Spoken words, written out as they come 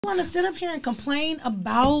want to sit up here and complain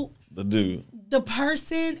about the dude, the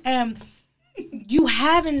person, and you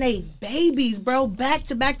having they babies, bro, back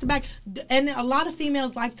to back to back. And a lot of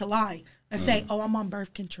females like to lie and say, "Oh, I'm on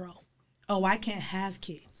birth control. Oh, I can't have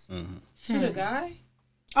kids." She the guy?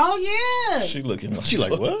 Oh yeah. she looking. She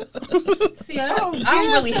like what? See, I don't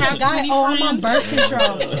really have too many I'm on friends. birth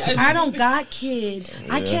control. I don't got kids.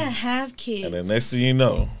 I can't have kids. And then next thing you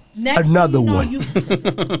know, Another one. You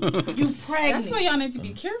pregnant. That's why y'all need to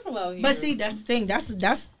be careful out here. But see, that's the thing. That's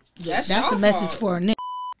y'all a message fault. for a nigga.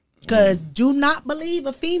 Because do not believe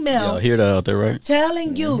a female. Y'all hear that out there, right?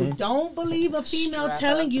 Telling you, don't believe a female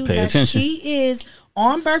telling you Pay that attention. she is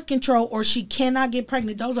on birth control or she cannot get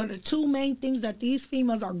pregnant. Those are the two main things that these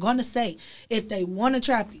females are going to say if they want to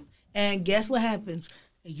trap you. And guess what happens?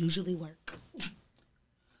 They usually work.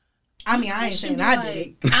 I mean, I ain't saying I did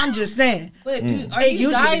it. I'm just saying. But are It these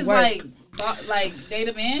usually guys work. like date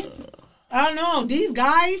a man? I don't know. These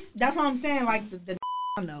guys, that's what I'm saying. Like the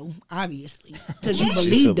I know, obviously, because you She's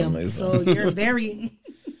believe so them. amazing. So you're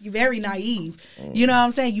very naive. You know what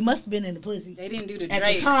I'm saying? You must have been in the pussy They didn't do the at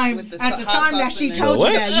Drake the time. with the At the hot time that sauce she in there. told you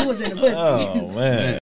What? that you was in the pussy. oh man.